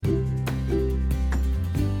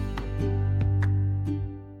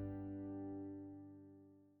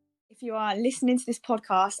if you are listening to this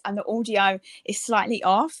podcast and the audio is slightly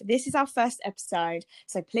off, this is our first episode,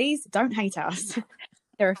 so please don't hate us.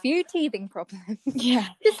 There are a few teething problems. Yeah.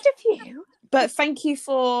 Just a few. But thank you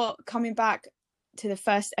for coming back to the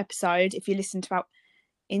first episode. If you listen to our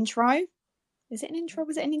intro, is it an intro?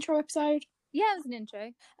 Was it an intro episode? Yeah, it was an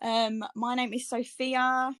intro. My name is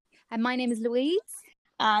Sophia. And my name is Louise.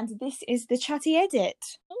 And this is the Chatty Edit,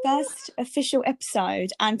 first official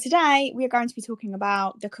episode. And today we are going to be talking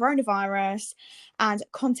about the coronavirus and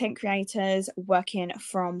content creators working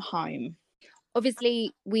from home.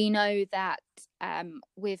 Obviously, we know that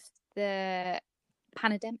with the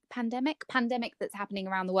pandemic that's happening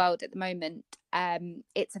around the world at the moment,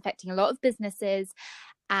 it's affecting a lot of businesses,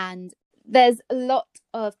 and there's a lot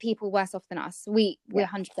of people worse off than us. We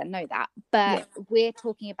 100% know that, but we're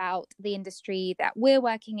talking about the industry that we're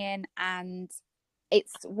working in, and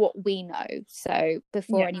it's what we know. So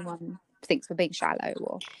before anyone thinks we're being shallow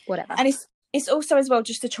or whatever. And it's also as well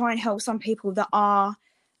just to try and help some people that are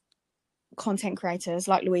content creators,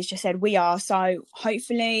 like Louise just said, we are. So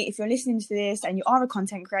hopefully if you're listening to this and you are a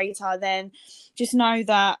content creator, then just know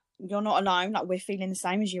that you're not alone. Like, we're feeling the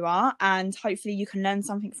same as you are, and hopefully you can learn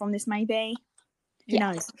something from this. Maybe who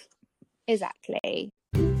knows. Exactly.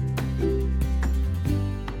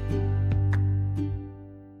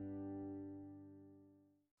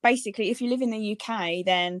 Basically, if you live in the UK,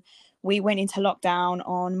 then we went into lockdown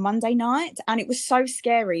on Monday night, and it was so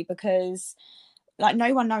scary because like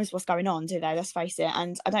no one knows what's going on, do they? Let's face it.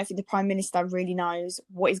 And I don't think the Prime Minister really knows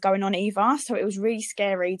what is going on either. So it was really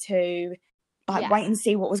scary to wait and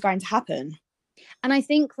see what was going to happen. And I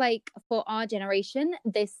think like for our generation,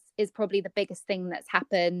 this is probably the biggest thing that's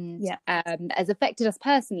happened, has affected us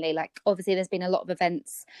personally. Like, obviously there's been a lot of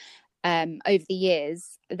events over the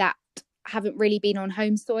years that haven't really been on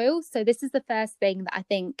home soil. So this is the first thing that I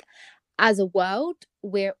think as a world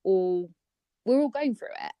we're all going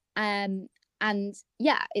through it. And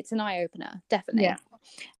it's an eye-opener, definitely. Yeah.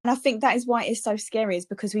 And I think that is why it's so scary, is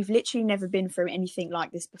because we've literally never been through anything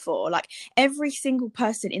like this before. Like, every single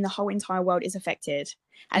person in the whole entire world is affected.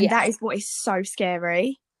 And that is what is so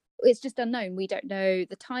scary. It's just unknown. We don't know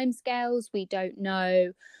the timescales. We don't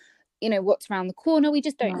know, what's around the corner. We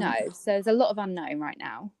just don't know. So there's a lot of unknown right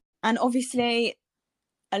now. And obviously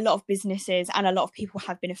a lot of businesses and a lot of people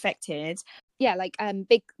have been affected. Yeah, like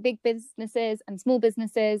big businesses and small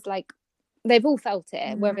businesses, like, they've all felt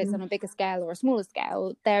it, whether it's on a bigger scale or a smaller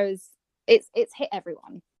scale. It's hit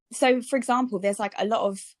everyone. So, for example, there's like a lot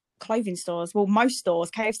of clothing stores. Well, most stores,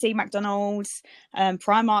 KFC, McDonald's,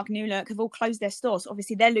 Primark, New Look, have all closed their stores.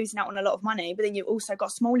 Obviously, they're losing out on a lot of money. But then you've also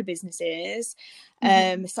got smaller businesses,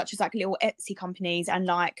 such as like little Etsy companies and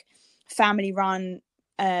like family-run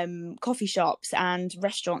coffee shops and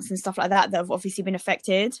restaurants and stuff like that have obviously been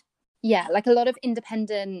affected. Yeah, like a lot of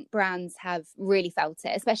independent brands have really felt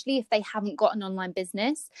it, especially if they haven't got an online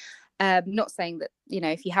business. Not saying that,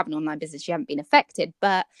 if you have an online business, you haven't been affected.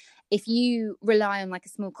 But if you rely on like a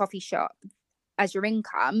small coffee shop as your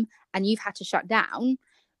income and you've had to shut down,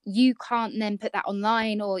 you can't then put that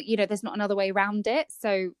online, or, there's not another way around it.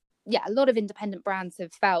 So, yeah, a lot of independent brands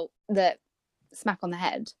have felt that smack on the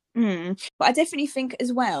head. But I definitely think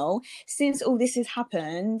as well, since all this has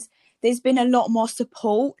happened, there's been a lot more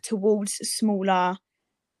support towards smaller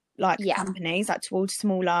companies, like towards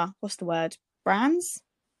smaller, brands?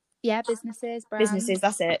 Yeah, businesses, brands. Businesses,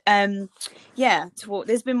 that's it.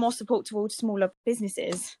 There's been more support towards smaller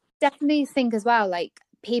businesses. Definitely think as well, like,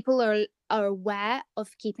 people are aware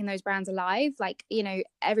of keeping those brands alive. Like,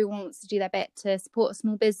 everyone wants to do their bit to support a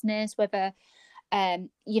small business, whether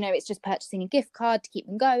it's just purchasing a gift card to keep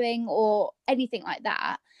them going or anything like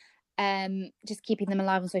that. Just keeping them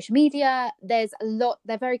alive on social media. There's a lot.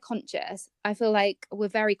 They're very conscious. I feel like we're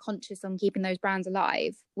very conscious on keeping those brands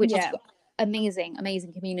alive, which is amazing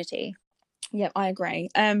community. Yeah, I agree.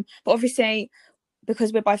 But obviously,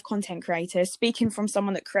 because we're both content creators, speaking from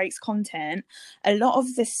someone that creates content, a lot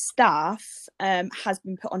of the stuff has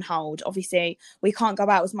been put on hold. Obviously, we can't go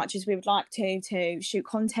out as much as we would like to shoot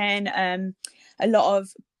content. A lot of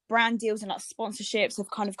brand deals and like sponsorships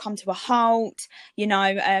have kind of come to a halt.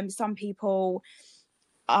 Some people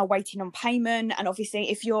are waiting on payment, and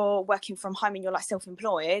obviously if you're working from home and you're like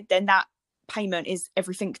self-employed, then that payment is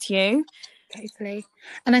everything to you. Totally.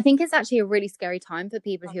 And I think it's actually a really scary time for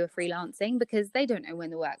people who are freelancing, because they don't know when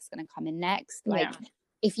the work's going to come in next. Like,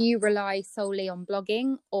 if you rely solely on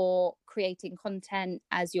blogging or creating content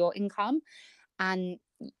as your income, and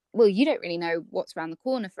you don't really know what's around the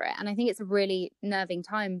corner for it. And I think it's a really nerving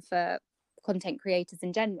time for content creators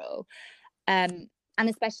in general. And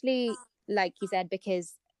especially, like you said,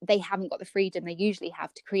 because they haven't got the freedom they usually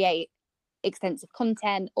have to create extensive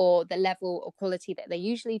content or the level or quality that they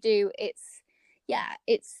usually do. It's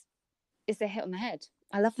a hit on the head.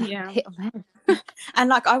 I love that. Yeah. Hit on the head. And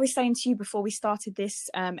like I was saying to you before we started this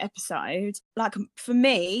episode, like for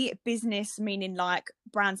me, business, meaning like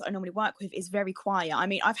brands that I normally work with, is very quiet. I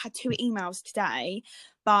mean, I've had 2 emails today,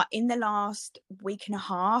 but in the last week and a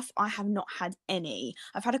half, I have not had any.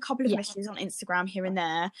 I've had a couple of messages on Instagram here and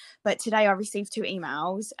there, but today I received 2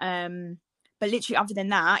 emails. But literally, other than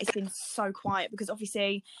that, it's been so quiet because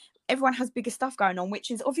obviously everyone has bigger stuff going on,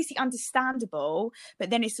 which is obviously understandable,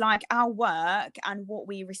 but then it's like our work and what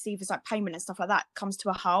we receive as like payment and stuff like that comes to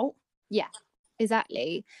a halt. Yeah,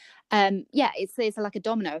 exactly. It's like a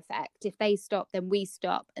domino effect. If they stop, then we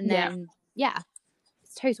stop, and then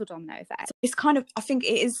it's total domino effect. So it's kind of, I think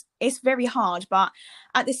it's very hard, but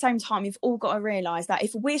at the same time, you've all got to realize that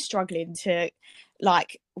if we're struggling to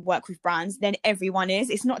like work with brands, then everyone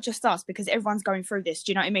is. It's not just us, because everyone's going through this.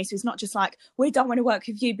 Do you know what I mean? So it's not just like, we don't want to work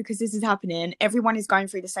with you because this is happening. Everyone is going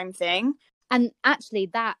through the same thing. And actually,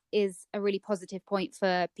 that is a really positive point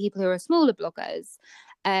for people who are smaller bloggers.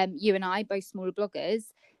 You and I, both smaller bloggers,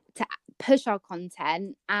 to push our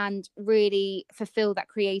content and really fulfill that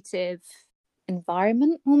creative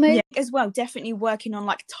environment almost. Yeah, as well, definitely working on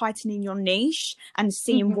like tightening your niche and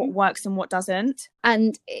seeing what works and what doesn't.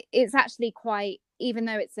 And it's actually quite, even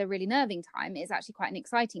though it's a really nerving time, it's actually quite an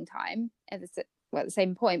exciting time at the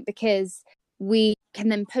same point, because we can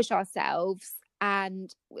then push ourselves.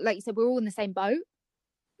 And like you said, we're all in the same boat.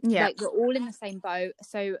 Yeah, like we're all in the same boat.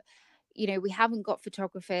 So, you know, we haven't got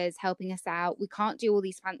photographers helping us out. We can't do all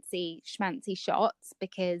these fancy schmancy shots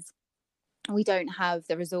because we don't have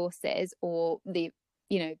the resources or the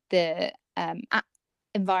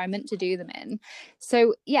environment to do them in.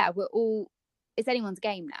 So yeah, it's anyone's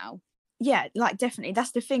game now. Yeah, like definitely,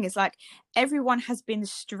 that's the thing, is like everyone has been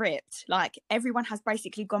stripped. Like everyone has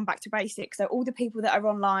basically gone back to basics. So all the people that are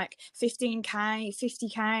on like 15k,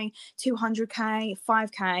 50k, 200k,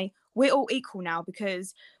 5k, we're all equal now,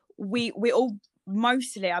 because we're all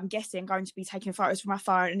mostly, I'm guessing, going to be taking photos from our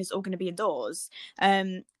phone, and it's all going to be indoors.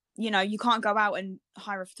 You know, you can't go out and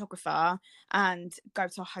hire a photographer and go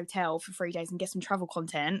to a hotel for 3 days and get some travel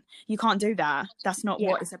content. You can't do that. That's not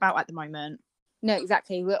what it's about at the moment. No,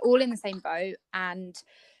 exactly. We're all in the same boat, and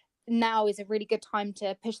now is a really good time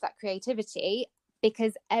to push that creativity,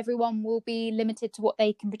 because everyone will be limited to what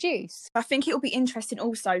they can produce. I think it will be interesting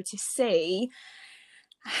also to see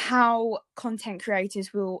how content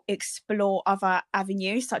creators will explore other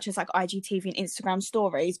avenues, such as like IGTV and Instagram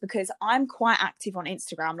stories, because I'm quite active on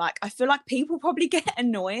Instagram. Like I feel like people probably get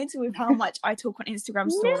annoyed with how much I talk on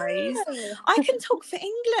Instagram stories. No. I can talk for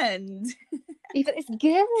England. Even it's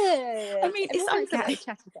good. I mean, it's okay.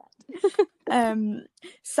 Chatty.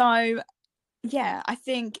 So yeah, I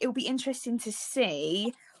think it'll be interesting to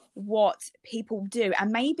see what people do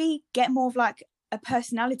and maybe get more of like a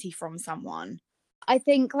personality from someone. I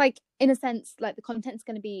think, like, in a sense, like the content's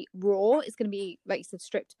going to be raw. It's going to be, like you said,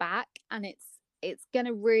 stripped back, and it's going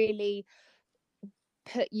to really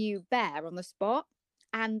put you bare on the spot.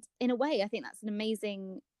 And in a way, I think that's an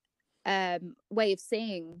amazing way of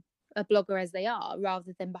seeing a blogger as they are,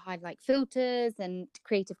 rather than behind like filters and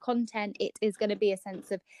creative content. It is going to be a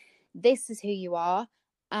sense of, this is who you are,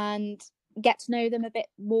 and get to know them a bit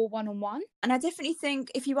more one-on-one. And I definitely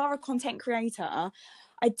think if you are a content creator,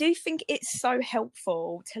 I do think it's so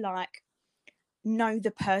helpful to like know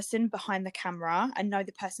the person behind the camera and know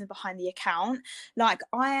the person behind the account. Like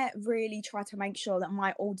I really try to make sure that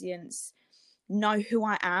my audience know who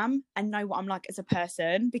I am and know what I'm like as a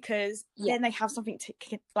person, because then they have something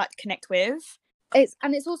to like connect with.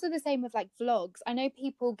 It's also the same with like vlogs. I know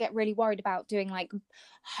people get really worried about doing like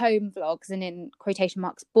home vlogs, and in quotation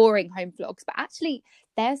marks, boring home vlogs, but actually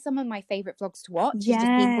they're some of my favorite vlogs to watch. Yes.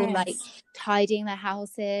 Just people like tidying their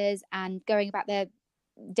houses and going about their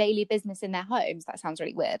daily business in their homes. That sounds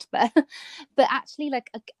really weird, but actually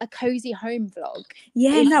like a cozy home vlog.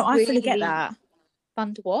 Yeah, no, I fully get that.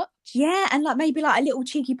 Fun to watch. Yeah, and like maybe like a little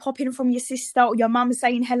cheeky pop in from your sister or your mum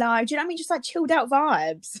saying hello. Do you know what I mean? Just like chilled out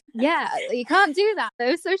vibes. Yeah, you can't do that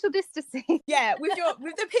though. Social distancing. Yeah, with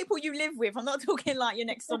the people you live with. I'm not talking like your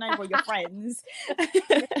next door neighbour or your friends.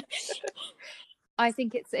 I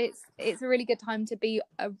think it's a really good time to be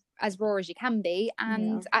as raw as you can be,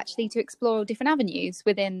 and actually to explore different avenues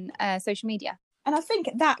within social media. And I think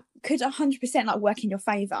that could 100% like work in your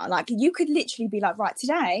favour. Like you could literally be like, right,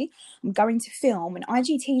 today I'm going to film an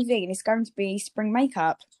IGTV and it's going to be spring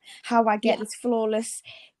makeup. How I get this flawless,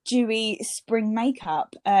 dewy spring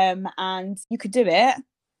makeup. And you could do it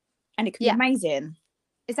and it could be amazing.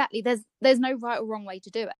 exactly. There's no right or wrong way to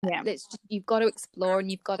do it. Yeah. It's just, you've got to explore and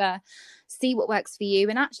you've got to see what works for you.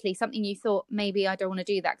 And actually, something you thought maybe I don't want to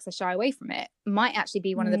do that because I shy away from it might actually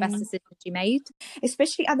be one of the best decisions you made.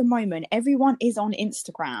 Especially at the moment, everyone is on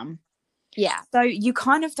Instagram. Yeah. So you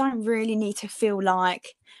kind of don't really need to feel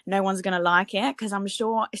like no one's going to like it, because I'm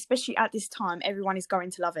sure, especially at this time, everyone is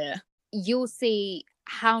going to love it. You'll see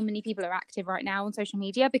how many people are active right now on social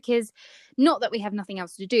media, because not that we have nothing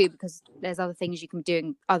else to do, because there's other things you can be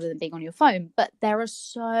doing other than being on your phone, but there are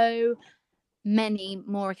so many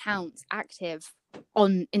more accounts active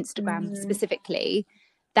on Instagram specifically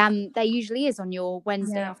than there usually is on your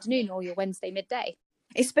Wednesday afternoon or your Wednesday midday.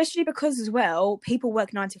 Especially because, as well, people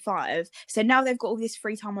work 9 to 5, so now they've got all this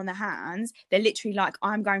free time on their hands. They're literally like,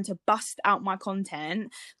 I'm going to bust out my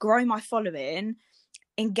content, grow my following,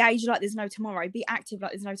 engage like there's no tomorrow, be active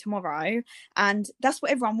like there's no tomorrow. And that's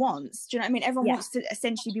what everyone wants. Do you know what I mean? Everyone wants to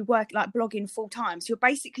essentially be blogging full time. So you're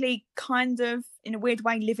basically kind of, in a weird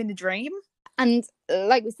way, living the dream. And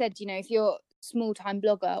like we said, you know, if you're small-time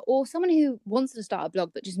blogger or someone who wants to start a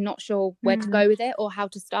blog but just not sure where to go with it or how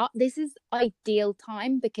to start, this is ideal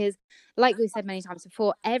time, because like we said many times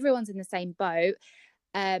before, everyone's in the same boat.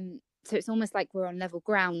 So it's almost like we're on level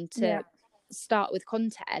ground to start with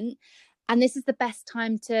content. And this is the best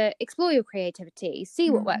time to explore your creativity, see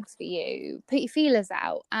what works for you, put your feelers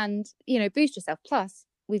out and, you know, boost yourself. Plus,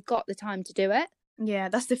 we've got the time to do it. Yeah,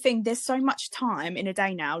 that's the thing. There's so much time in a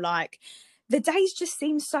day now. Like, the days just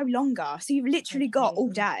seem so longer. So you've literally got all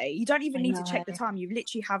day. You don't even need to check the time. You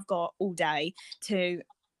literally have got all day to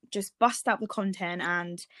just bust out the content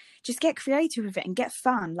and just get creative with it and get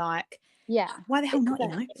fun. Like, why the hell not, you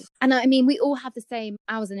know? And I mean, we all have the same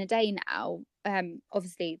hours in a day now.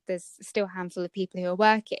 Obviously, there's still a handful of people who are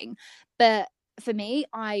working. But for me,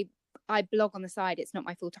 I blog on the side. It's not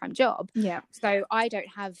my full-time job. Yeah. So I don't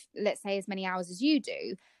have, let's say, as many hours as you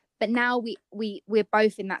do. But now we're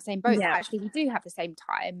both in that same boat. Yeah. Actually, we do have the same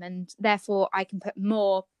time, and therefore I can put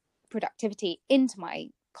more productivity into my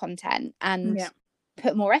content and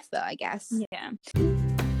put more effort, I guess. Yeah.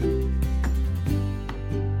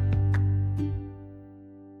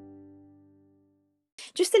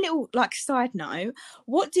 Just a little like side note,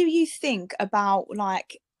 what do you think about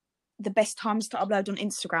like the best times to upload on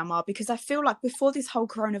Instagram are? Because I feel like before this whole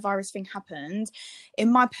coronavirus thing happened,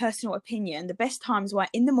 in my personal opinion, the best times were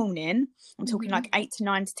in the morning. I'm talking like 8 to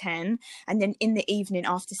 9 to 10, and then in the evening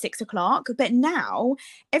after 6 o'clock. But now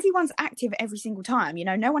everyone's active every single time. You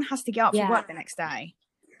know, no one has to get up for work the next day.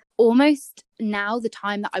 Almost now the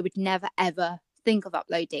time that I would never ever think of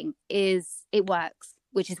uploading is, it works,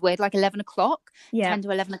 which is weird, like 11 o'clock, 10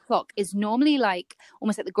 to 11 o'clock is normally like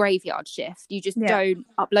almost like the graveyard shift. You just don't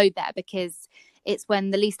upload there because it's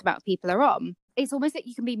when the least amount of people are on. It's almost like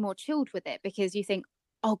you can be more chilled with it because you think,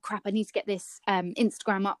 oh crap, I need to get this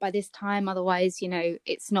Instagram up by this time. Otherwise, you know,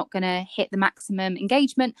 it's not going to hit the maximum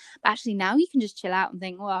engagement. But actually now you can just chill out and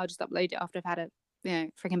think, well, I'll just upload it after I've had a, you know,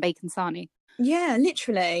 freaking bacon sarnie. Yeah,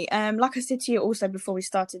 literally. Like I said to you also before we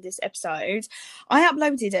started this episode, I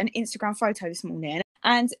uploaded an Instagram photo this morning,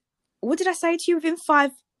 and what did I say to you? Within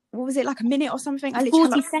what was it, like a minute or something? I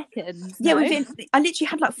literally 40 seconds. Yeah, I literally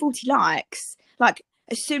had like 40 likes, like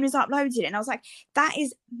as soon as I uploaded it, and I was like, that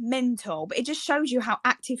is mental. But it just shows you how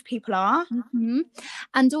active people are.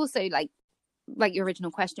 And also, like your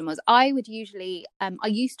original question was, I would usually I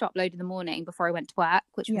used to upload in the morning before I went to work,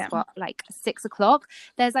 which was like 6 o'clock.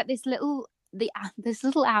 There's like this little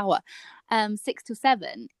hour, 6 to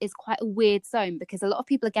 7 is quite a weird zone because a lot of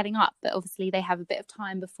people are getting up, but obviously they have a bit of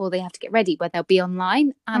time before they have to get ready where they'll be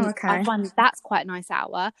online, and I find that's quite a nice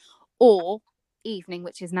hour. Or evening,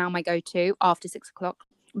 which is now my go-to, after 6 o'clock,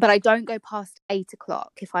 but I don't go past 8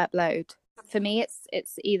 o'clock if I upload. For me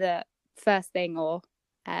it's either first thing or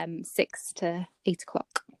 6 to 8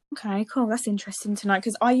 o'clock. Okay, cool. That's interesting to know,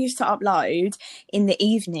 because I used to upload in the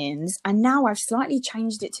evenings and now I've slightly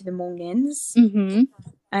changed it to the mornings.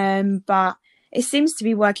 But it seems to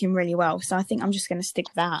be working really well, so I think I'm just going to stick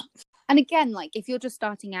with that. And again, like if you're just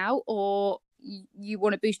starting out or you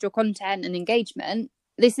want to boost your content and engagement,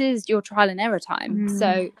 this is your trial and error time.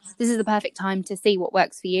 So this is the perfect time to see what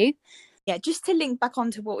works for you. Yeah, just to link back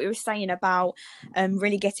onto what we were saying about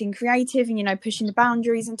really getting creative and, you know, pushing the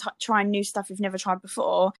boundaries and trying new stuff we've never tried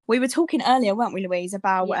before. We were talking earlier, weren't we, Louise,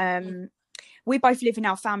 about we both live in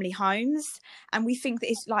our family homes, and we think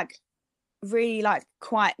that it's like really like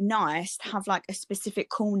quite nice to have like a specific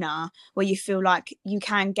corner where you feel like you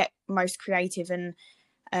can get most creative and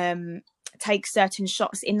take certain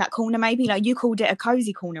shots in that corner. Maybe like you called it a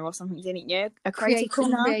cozy corner or something, didn't you? A creative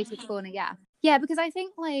corner, yeah, because I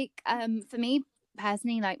think like for me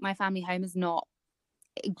personally, like my family home is not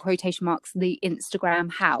in quotation marks, the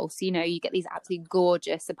Instagram house. You know, you get these absolutely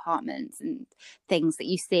gorgeous apartments and things that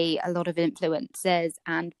you see a lot of influencers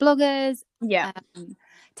and bloggers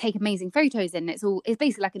take amazing photos in. It's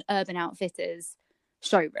basically like an Urban Outfitters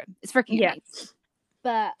showroom. It's freaking amazing.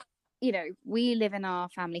 But, you know, we live in our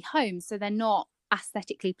family home, so they're not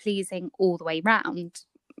aesthetically pleasing all the way round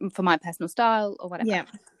for my personal style or whatever.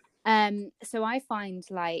 So I find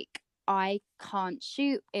like I can't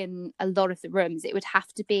shoot in a lot of the rooms. It would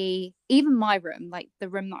have to be, even my room, like the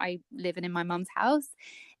room that I live in my mum's house,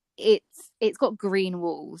 it's got green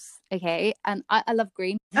walls, okay, and I love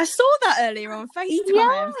green. I saw that earlier on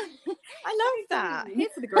FaceTime. I love that. Here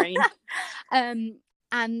for the green.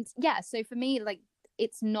 And yeah, so for me, like,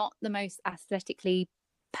 it's not the most aesthetically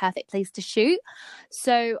perfect place to shoot,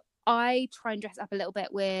 so I try and dress up a little bit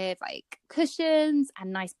with like cushions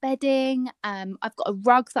and nice bedding. I've got a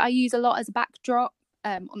rug that I use a lot as a backdrop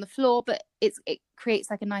on the floor, but it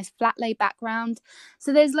creates like a nice flat lay background.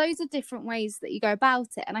 So there's loads of different ways that you go about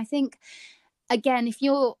it. And I think, again, if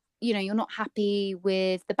you're not happy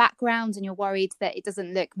with the background and you're worried that it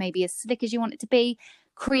doesn't look maybe as slick as you want it to be,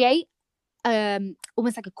 create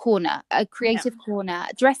almost like a creative corner,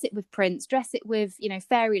 dress it with prints, dress it with, you know,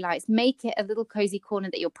 fairy lights, make it a little cozy corner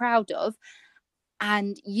that you're proud of,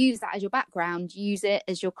 and use that as your background, use it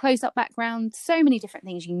as your close-up background. So many different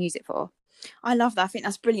things you can use it for. I love that. I think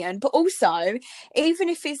that's brilliant. But also, even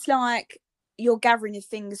if it's like you're gathering the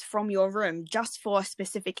things from your room just for a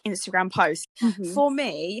specific Instagram post. For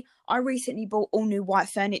me, I recently bought all new white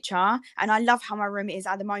furniture and I love how my room is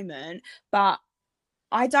at the moment, but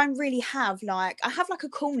I don't really have I have like a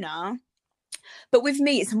corner, but with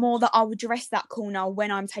me, it's more that I would dress that corner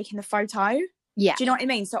when I'm taking the photo. Yeah. Do you know what I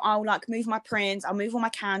mean? So I'll like move my prints, I'll move all my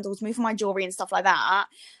candles, move all my jewelry and stuff like that.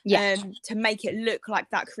 To make it look like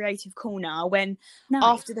that creative corner when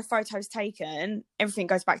after the photo's taken, everything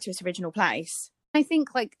goes back to its original place. I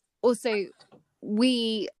think like also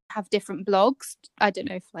we have different blogs. I don't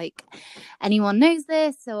know if like anyone knows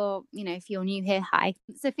this, or, you know, if you're new here, hi.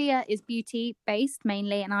 Sophia is beauty based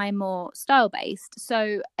mainly and I'm more style based.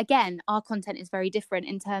 So again, our content is very different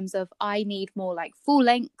in terms of I need more like full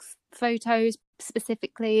length photos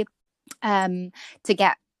specifically to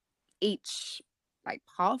get each like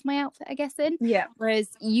part of my outfit, I guess, in. Whereas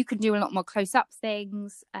you can do a lot more close-up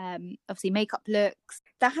things, obviously makeup looks.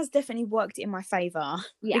 That has definitely worked in my favor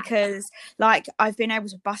because like I've been able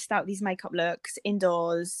to bust out these makeup looks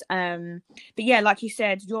indoors. But yeah, like you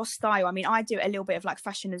said, your style, I mean, I do a little bit of like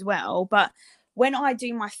fashion as well, but when I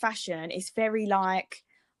do my fashion, it's very like,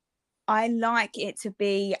 I like it to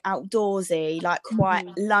be outdoorsy, like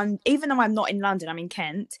quite London. Even though I'm not in London, I'm in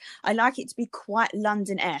Kent, I like it to be quite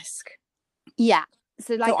London-esque. Yeah,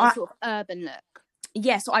 so like a sort of urban look.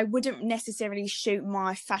 Yeah, so I wouldn't necessarily shoot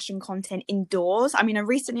my fashion content indoors. I mean, I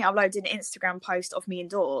recently uploaded an Instagram post of me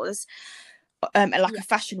indoors, like a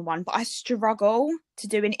fashion one, but I struggle to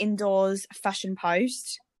do an indoors fashion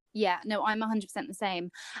post. Yeah, no, I'm 100% the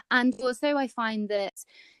same. And also I find that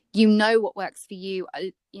you know what works for you,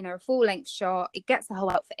 you know, a full length shot, it gets the whole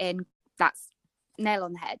outfit in, that's nail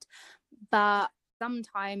on the head. But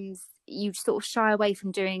sometimes you sort of shy away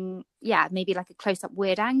from doing, maybe like a close-up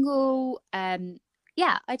weird angle.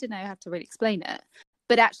 I don't know how to really explain it,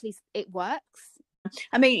 but actually it works.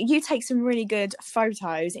 I mean, you take some really good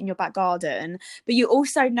photos in your back garden, but you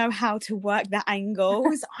also know how to work the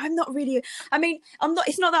angles. I'm not really, I mean,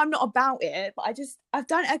 it's not that I'm not about it, but I've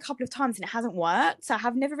done it a couple of times and it hasn't worked. So I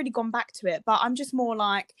have never really gone back to it, but I'm just more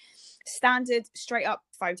like standard straight up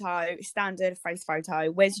photo, standard face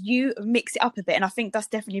photo, whereas you mix it up a bit. And I think that's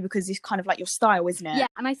definitely because it's kind of like your style, isn't it? Yeah,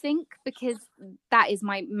 and I think because that is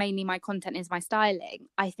mainly my content is my styling,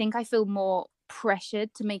 I think I feel more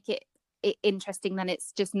pressured to make it interesting than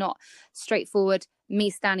it's just not straightforward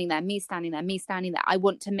me standing there, me standing there, me standing there. I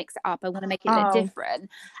want to mix it up, I want to make it look different.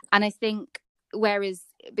 And I think whereas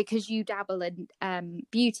because you dabble in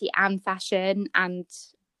beauty and fashion and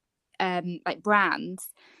like brands,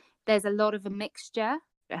 there's a lot of a mixture.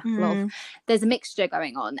 There's a mixture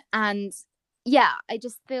going on, and I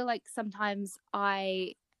just feel like sometimes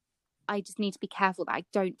I just need to be careful that I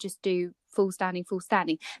don't just do full standing.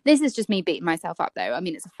 This is just me beating myself up though. I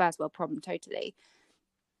mean, it's a first world problem totally.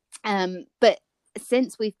 But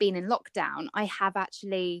since we've been in lockdown, I have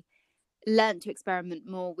actually learned to experiment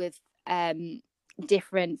more with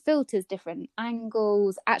different filters, different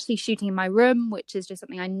angles, actually shooting in my room, which is just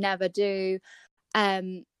something I never do.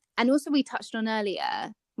 And also we touched on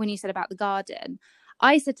earlier when you said about the garden,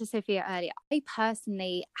 I said to Sophia earlier, I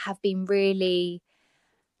personally have been really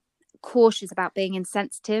cautious about being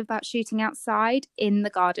insensitive about shooting outside in the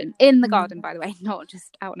garden, by the way, not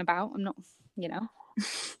just out and about. I'm not, you know,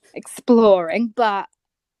 exploring. But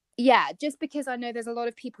yeah, just because I know there's a lot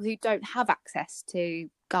of people who don't have access to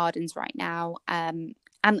gardens right now. And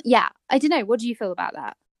yeah, I don't know. What do you feel about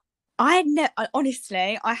that?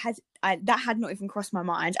 Honestly, that had not even crossed my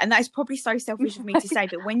mind, and that is probably so selfish of me to say.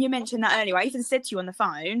 But when you mentioned that earlier, I even said to you on the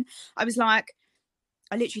phone, I was like,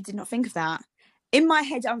 I literally did not think of that. In my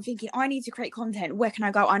head, I'm thinking, I need to create content. Where can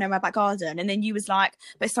I go? I know my back garden. And then you was like,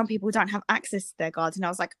 but some people don't have access to their garden. I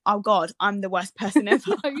was like, oh God, I'm the worst person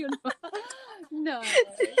ever. No, you're not. No.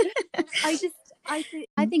 I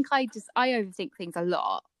think I overthink things a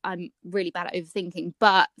lot. I'm really bad at overthinking.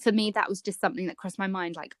 But for me, that was just something that crossed my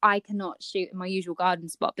mind. Like, I cannot shoot in my usual garden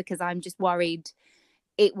spot because I'm just worried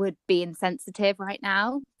it would be insensitive right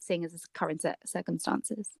now, seeing as current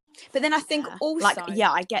circumstances. But then I think also, like,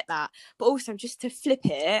 yeah, I get that. But also, just to flip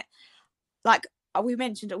it, like we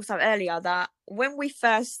mentioned also earlier, that when we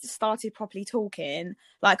first started properly talking,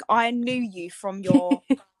 like, I knew you from your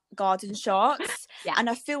garden shots. Yeah. And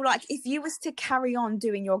I feel like if you was to carry on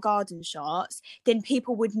doing your garden shots, then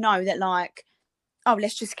people would know that, like, oh,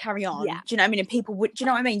 let's just carry on. Yeah. Do you know what I mean? And people would, do you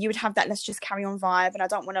know what I mean? You would have that let's just carry on vibe. And I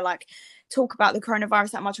don't want to, like, talk about the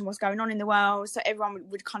coronavirus that much and what's going on in the world. So everyone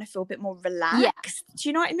would kind of feel a bit more relaxed. Yeah. Do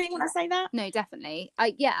you know what I mean when I say that? No, definitely.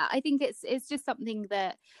 I think it's just something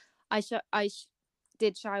that I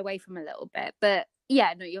did shy away from a little bit. But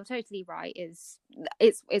yeah, no, you're totally right. It's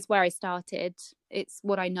where I started. It's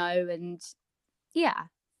what I know. And yeah,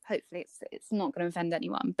 hopefully it's not going to offend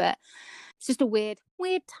anyone. But it's just a weird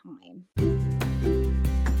time.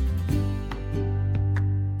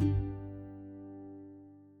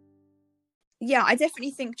 Yeah, I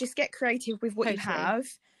definitely think just get creative with what you have.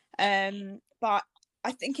 But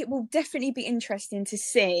I think it will definitely be interesting to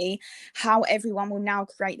see how everyone will now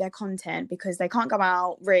create their content, because they can't go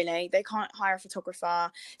out, really. They can't hire a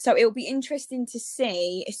photographer. So it'll be interesting to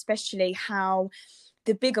see, especially how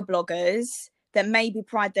the bigger bloggers that maybe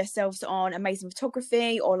pride themselves on amazing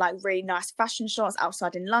photography or like really nice fashion shots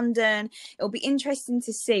outside in London. It'll be interesting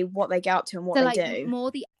to see what they get up to and what they do.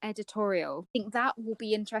 More the editorial. I think that will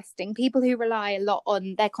be interesting. People who rely a lot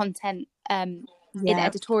on their content in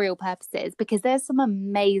editorial purposes, because there's some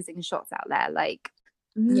amazing shots out there, like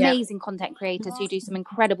amazing content creators who do some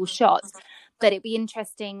incredible shots. But it'd be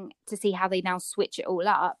interesting to see how they now switch it all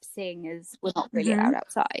up, seeing as we're not really allowed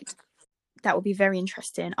outside. That will be very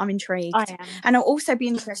interesting. I'm intrigued. I am. And I'll also be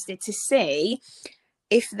interested to see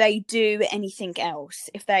if they do anything else,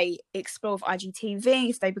 if they explore with IGTV,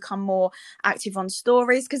 if they become more active on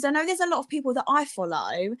stories. Because I know there's a lot of people that I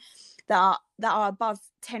follow that are above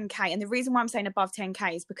 10k. And the reason why I'm saying above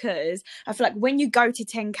 10k is because I feel like when you go to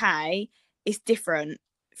 10k, it's different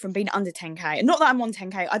from being under 10k. Not that I'm on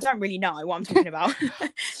 10k. I don't really know what I'm talking about.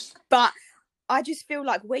 But I just feel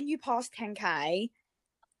like when you pass 10k,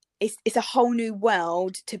 it's a whole new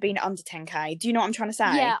world to being under 10k. Do you know what I'm trying to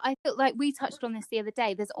say? Yeah, I feel like we touched on this the other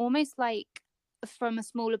day. There's almost like, from a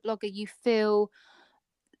smaller blogger, you feel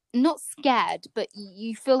not scared, but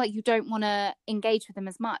you feel like you don't want to engage with them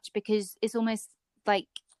as much, because it's almost like,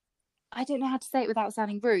 I don't know how to say it without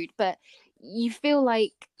sounding rude, but you feel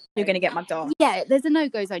like you're going to get mugged off. Yeah, there's a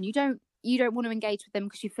no-go zone. You don't want to engage with them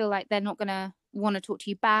because you feel like they're not going to want to talk to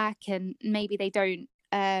you back, and maybe they don't.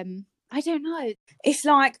 I don't know. It's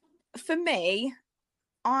like, for me,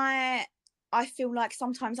 I feel like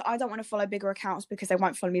sometimes I don't want to follow bigger accounts because they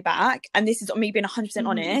won't follow me back. And this is me being 100%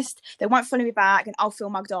 honest. They won't follow me back and I'll feel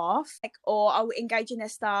mugged off. Or I'll engage in their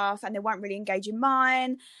stuff and they won't really engage in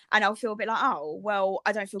mine. And I'll feel a bit like, oh, well,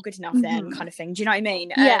 I don't feel good enough then, kind of thing. Do you know what I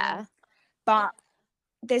mean? Yeah. But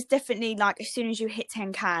there's definitely, like, as soon as you hit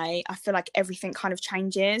 10k, I feel like everything kind of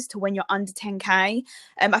changes to when you're under 10k.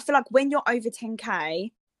 I feel like when you're over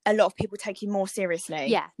 10k, a lot of people take you more seriously.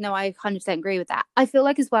 Yeah, no, I 100% agree with that. I feel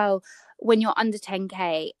like as well, when you're under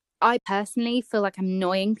 10k, I personally feel like I'm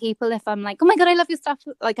annoying people if I'm like, oh my God, I love your stuff.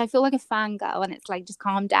 Like, I feel like a fangirl, and it's like, just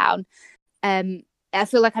calm down. I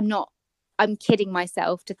feel like I'm kidding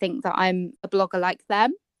myself to think that I'm a blogger like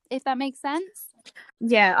them, if that makes sense.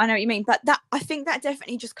 Yeah, I know what you mean. But I think that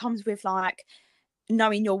definitely just comes with, like,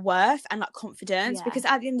 knowing your worth and, like, confidence. Because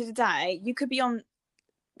at the end of the day, you could be on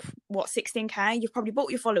 16k, you've probably bought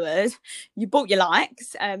your followers, you bought your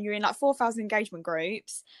likes, you're in like 4,000 engagement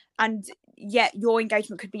groups, and yet your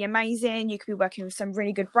engagement could be amazing. You could be working with some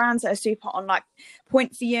really good brands that are super on, like,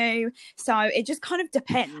 point for you. So it just kind of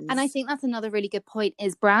depends. And I think that's another really good point,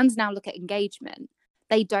 is brands now look at engagement,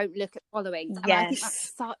 they don't look at followings. And I think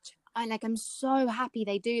that's I'm so happy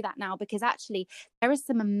they do that now, because actually there are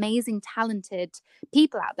some amazing talented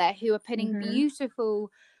people out there who are putting beautiful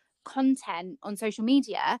content on social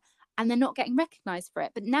media and they're not getting recognized for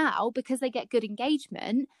it. But now, because they get good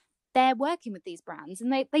engagement, they're working with these brands,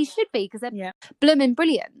 and they should be, because they're Yeah. blooming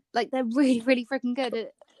brilliant. Like, they're really, really freaking good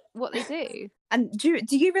at what they do. And do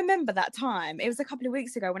you remember that time? It was a couple of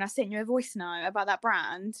weeks ago when I sent you a voice note about that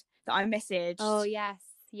brand that I messaged. Oh yes,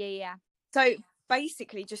 yeah. So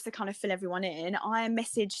basically, just to kind of fill everyone in, I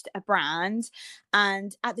messaged a brand,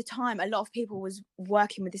 and at the time a lot of people was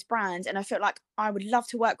working with this brand, and I felt like I would love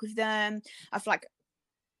to work with them. I feel like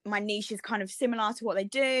my niche is kind of similar to what they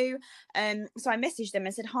do. So I messaged them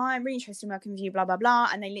and said, hi, I'm really interested in working with you, blah, blah, blah.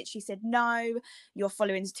 And they literally said, no, your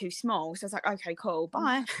following's too small. So I was like, okay, cool,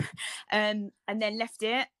 bye. And then left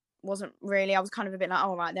it. Wasn't really, I was kind of a bit like,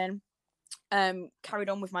 all right then. Carried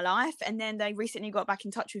on with my life, and then they recently got back in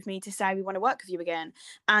touch with me to say, we want to work with you again.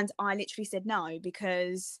 And I literally said no,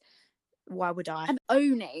 because why would I? And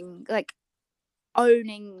owning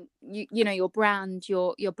you know, your brand,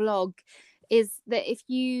 your blog, is that if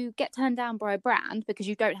you get turned down by a brand because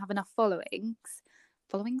you don't have enough followings,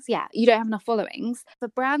 you don't have enough followings, if a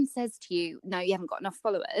brand says to you, no, you haven't got enough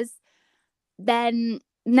followers, then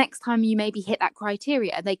next time you maybe hit that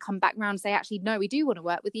criteria, they come back around and say, actually, no, we do want to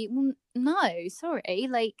work with you. Well, no, sorry,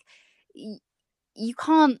 like, you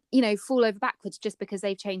can't, you know, fall over backwards just because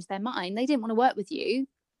they've changed their mind. They didn't want to work with you,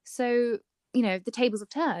 so, you know, the tables have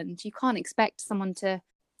turned. You can't expect someone to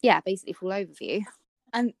basically fall over for you.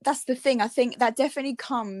 And that's the thing. I think that definitely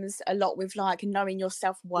comes a lot with like knowing your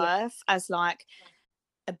self-worth as like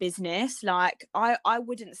a business. Like I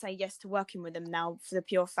wouldn't say yes to working with them now for the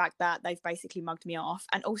pure fact that they've basically mugged me off.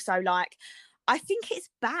 And also, like, I think it's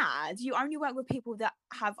bad. You only work with people that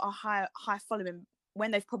have a high following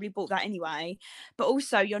when they've probably bought that anyway. But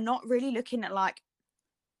also, you're not really looking at like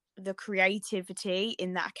the creativity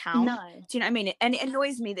in that account. No. Do you know what I mean? And it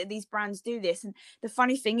annoys me that these brands do this. And the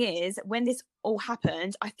funny thing is, when this all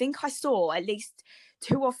happened, I think I saw at least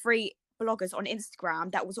 2 or 3 bloggers on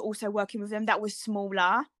Instagram that was also working with them that was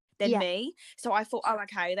smaller than me. So I thought, oh,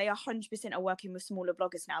 okay, they 100% are working with smaller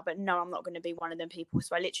bloggers now. But no, I'm not going to be one of them people.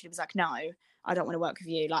 So I literally was like, no, I don't want to work with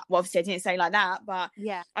you. Like, well, obviously I didn't say like that, but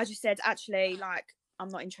I just said, actually, like, I'm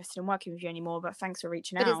not interested in working with you anymore, but thanks for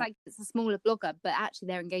reaching out. But it's like, it's a smaller blogger, but actually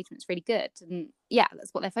their engagement's really good. And yeah,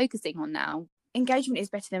 that's what they're focusing on now. Engagement is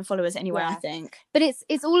better than followers anyway, I think. But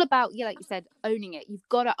it's all about, like you said, owning it. You've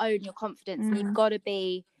got to own your confidence. And you've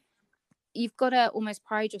got to almost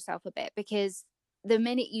pride yourself a bit, because the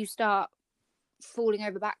minute you start falling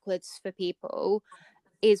over backwards for people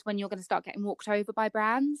is when you're going to start getting walked over by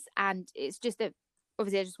brands. And it's just that,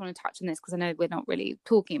 obviously I just want to touch on this because I know we're not really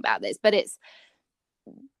talking about this, but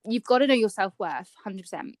you've got to know your self-worth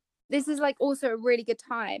 100%. This is like also a really good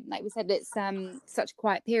time, like we said, it's such a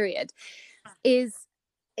quiet period, is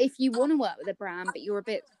if you want to work with a brand but you're a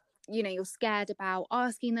bit, you know, you're scared about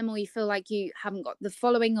asking them, or you feel like you haven't got the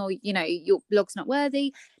following, or, you know, your blog's not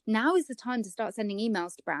worthy, now is the time to start sending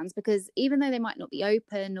emails to brands, because even though they might not be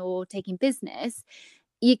open or taking business,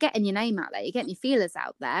 you're getting your name out there, you're getting your feelers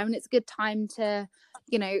out there, and it's a good time to,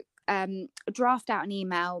 you know, draft out an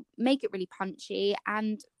email, make it really punchy,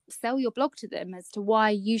 and sell your blog to them as to why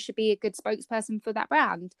you should be a good spokesperson for that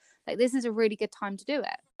brand. Like, this is a really good time to do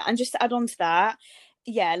it. And just to add on to that,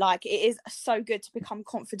 yeah, like, it is so good to become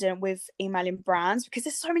confident with emailing brands, because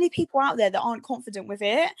there's so many people out there that aren't confident with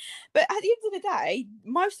it. But at the end of the day,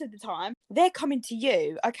 most of the time they're coming to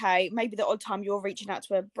you. Okay, maybe the odd time you're reaching out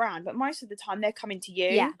to a brand, but most of the time they're coming to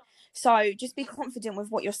you. So just be confident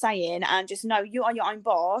with what you're saying, and just know you are your own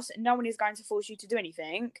boss. No one is going to force you to do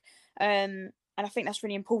anything. And I think that's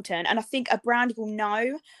really important. And I think a brand will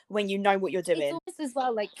know when you know what you're doing. It's almost as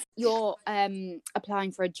well like you're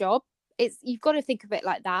applying for a job. You've got to think of it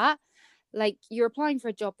like that. Like, you're applying for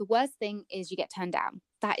a job. The worst thing is you get turned down.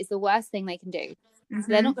 That is the worst thing they can do. So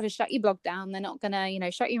they're not going to shut your blog down. They're not going to, you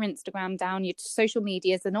know, shut your Instagram down, your social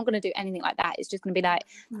medias. They're not going to do anything like that. It's just going to be like,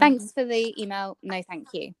 thanks for the email, no thank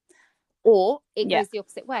you. Or it goes the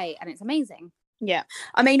opposite way, and it's amazing. Yeah.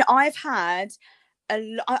 I mean, I've had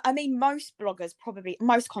most bloggers, probably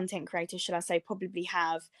most content creators, should I say, probably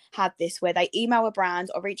have had this, where they email a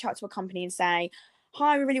brand or reach out to a company and say,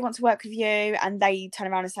 hi, we really want to work with you. And they turn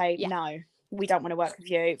around and say, no, we don't want to work with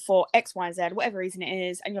you for X, Y, Z, whatever reason it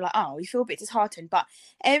is. And you're like, oh, you feel a bit disheartened. But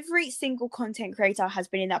every single content creator has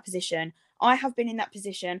been in that position. I have been in that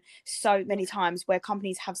position so many times where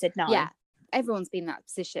companies have said no. Yeah, everyone's been in that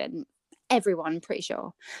position. Everyone, I'm pretty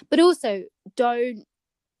sure. But also,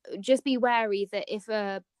 just be wary that if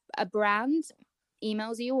a brand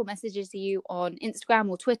emails you or messages you on Instagram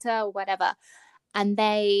or Twitter or whatever, and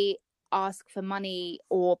they ask for money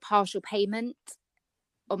or partial payment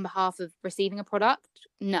on behalf of receiving a product,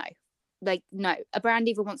 no. A brand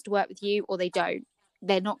either wants to work with you or they don't.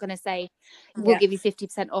 They're not going to say, we'll give you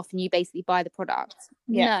 50% off and you basically buy the product.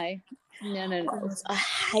 No. God, I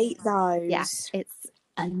hate those. Yeah, it's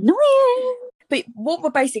annoying. But what we're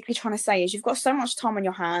basically trying to say is you've got so much time on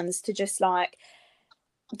your hands to just like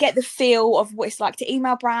get the feel of what it's like to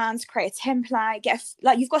email brands, create a template,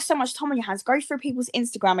 like you've got so much time on your hands. Go through people's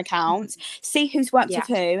Instagram accounts, see who's worked with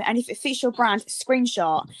who, and if it fits your brand,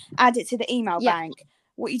 screenshot, add it to the email bank.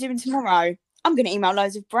 What are you doing tomorrow? I'm going to email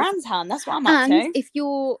loads of brands, Han. That's what I'm up to. And if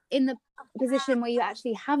you're in the position where you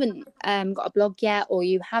actually haven't got a blog yet, or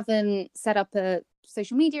you haven't set up a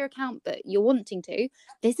social media account but you're wanting to,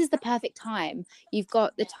 this is the perfect time. You've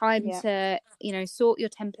got the time to, you know, sort your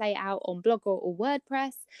template out on Blogger or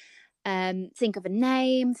WordPress. Think of a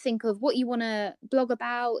name, think of what you want to blog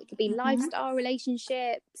about. It could be lifestyle,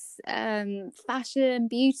 relationships, fashion,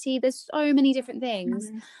 beauty. There's so many different things.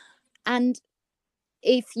 And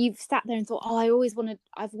if you've sat there and thought, oh,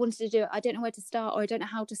 I've wanted to do it, I don't know where to start, or I don't know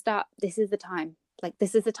how to start, this is the time. Like,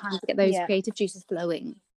 this is the time to get those creative juices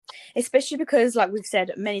flowing. Especially because, like we've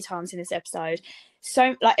said many times in this episode,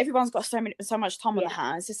 so like everyone's got so much time on their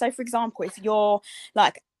hands. So for example, if you're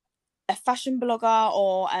like a fashion blogger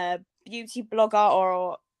or a beauty blogger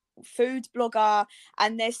or food blogger,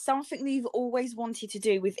 and there's something that you've always wanted to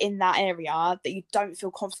do within that area that you don't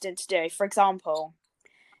feel confident to do. For example,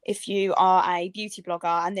 if you are a beauty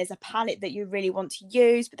blogger and there's a palette that you really want to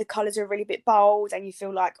use, but the colours are a really bit bold and you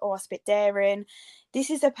feel like, oh, it's a bit daring, this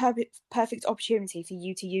is a perfect opportunity for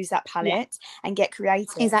you to use that palette and get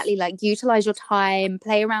creative. Exactly, like utilise your time,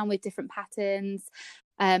 play around with different patterns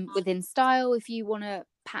within style. If you want to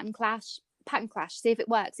pattern clash, see if it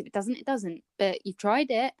works. If it doesn't, it doesn't. But you've tried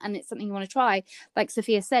it and it's something you want to try. Like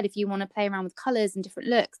Sophia said, if you want to play around with colours and different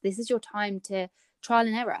looks, this is your time to trial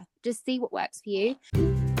and error. Just see what works for you.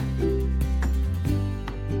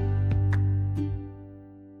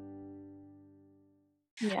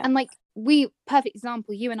 And like perfect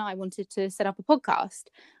example, you and I wanted to set up a podcast.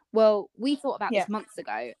 Well, we thought about this months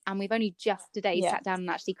ago, and we've only just today sat down and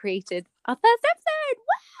actually created our first episode.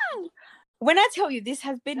 Wow! When I tell you, this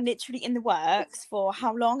has been literally in the works for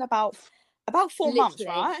how long? About 4 months,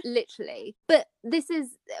 right? Literally. But this is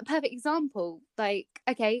a perfect example. Like,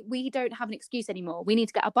 okay, we don't have an excuse anymore. We need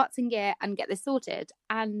to get our butts in gear and get this sorted.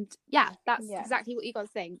 And that's exactly what you guys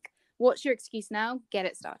think. What's your excuse now? Get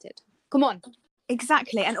it started. Come on.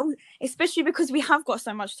 Exactly. And especially because we have got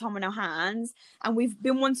so much time on our hands and we've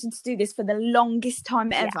been wanting to do this for the longest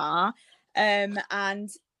time ever. And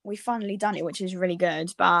we've finally done it, which is really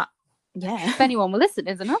good. But if anyone will listen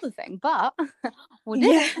is another thing, but we'll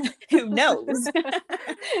do it. Who knows?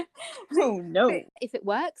 Who knows? If it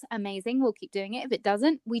works, amazing, we'll keep doing it. If it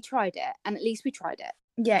doesn't, we tried it, and at least we tried it.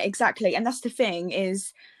 Yeah, exactly. And that's the thing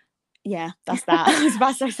is, that's that. I was about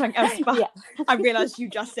to say something else, but I realised you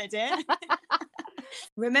just said it.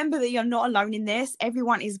 Remember that you're not alone in this.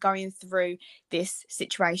 Everyone is going through this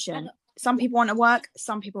situation. Some people want to work,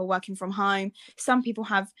 some people are working from home, some people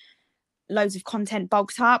have loads of content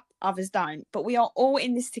bulked up, others don't. But we are all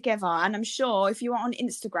in this together. And I'm sure if you are on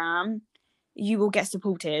Instagram, you will get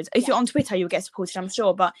supported. If you're on Twitter, you'll get supported, I'm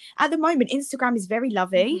sure. But at the moment, Instagram is very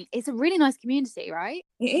lovely. It's a really nice community, right?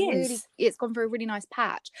 It is. It's gone through a really nice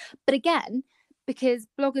patch. But again, because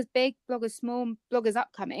bloggers big, bloggers small, bloggers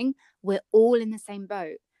upcoming, we're all in the same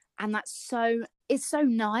boat. And it's so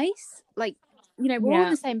nice. Like, you know, we're all in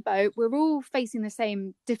the same boat. We're all facing the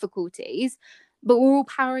same difficulties, but we're all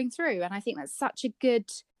powering through. And I think that's such a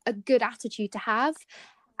good attitude to have.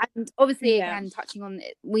 And obviously, again, touching on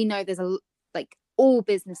it, we know there's all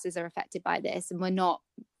businesses are affected by this, and we're not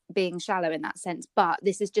being shallow in that sense, but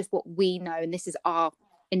this is just what we know, and this is our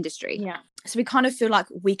industry. So we kind of feel like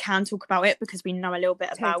we can talk about it because we know a little bit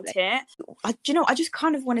about it. I just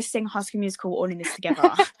kind of want to sing High School Musical All in This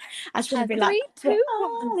Together. I just want to be like, 3, 2,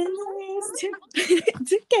 all in this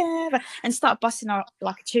together, and start busting out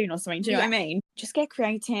like a tune or something. Do you know what I mean? Just get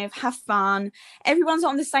creative, have fun. Everyone's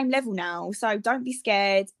on the same level now, so don't be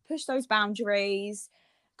scared. Push those boundaries.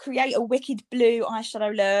 Create a wicked blue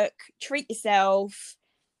eyeshadow look. Treat yourself.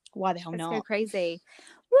 Why the hell not? Let's go crazy.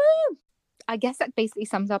 Woo! I guess that basically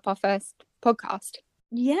sums up our first podcast.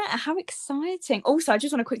 Yeah, how exciting. Also, I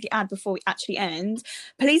just want to quickly add before we actually end,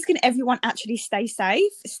 please can everyone actually stay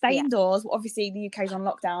safe, stay indoors. Well, obviously the UK's on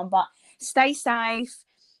lockdown, but stay safe,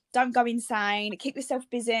 don't go insane, keep yourself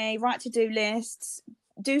busy, write to-do lists,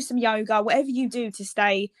 do some yoga, whatever you do to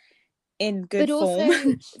stay in good form.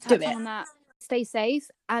 Also, do it. On that, stay safe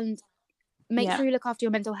and make sure you look after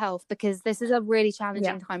your mental health, because this is a really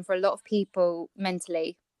challenging time for a lot of people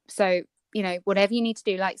mentally. So, you know, whatever you need to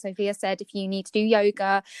do, like Sophia said, if you need to do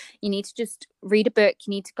yoga, you need to just read a book,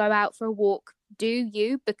 you need to go out for a walk, do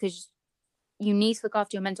you, because you need to look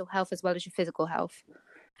after your mental health as well as your physical health.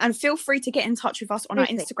 And feel free to get in touch with us on our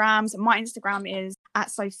Instagrams. My Instagram is at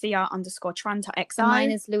Sophia_TrantaXO.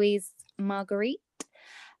 Mine is Louise Marguerite.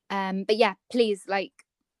 But yeah, please, like,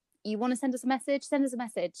 you want to send us a message, send us a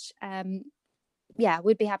message. Yeah,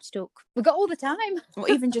 we'd be happy to talk. We've got all the time. Or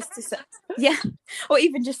even just to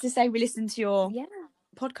say, we listen to your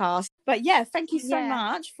podcast. But yeah, thank you so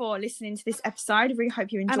much for listening to this episode. I really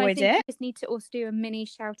hope you enjoyed it. I just need to also do a mini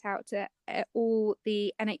shout out to all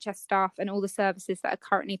the NHS staff and all the services that are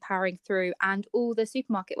currently powering through, and all the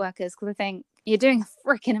supermarket workers, because I think you're doing a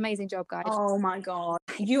freaking amazing job, guys. Oh my God.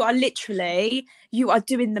 You are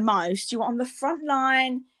doing the most. You are on the front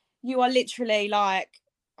line. You are literally like,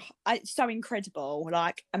 it's so incredible,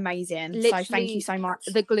 like amazing. Literally, so thank you so much.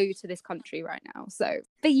 The glue to this country right now. So,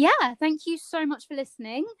 but yeah, thank you so much for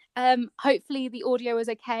listening. Hopefully the audio was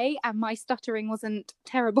okay and my stuttering wasn't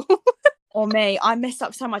terrible. Or me, I messed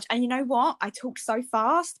up so much, and you know what, I talked so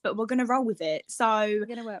fast, but we're gonna roll with it. So we're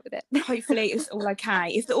gonna work with it. Hopefully it's all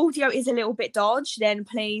okay. If the audio is a little bit dodged, then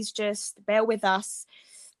please just bear with us.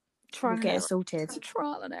 We'll get it sorted.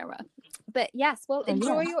 Trial and error. But yes, well,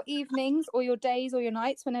 enjoy your evenings or your days or your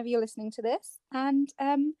nights whenever you're listening to this, and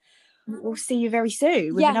we'll see you very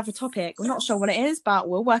soon with another topic. We're not sure what it is, but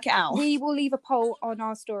we'll work it out. We will leave a poll on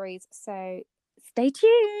our stories, so stay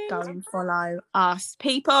tuned. Go and follow us,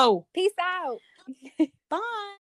 people. Peace out. Bye.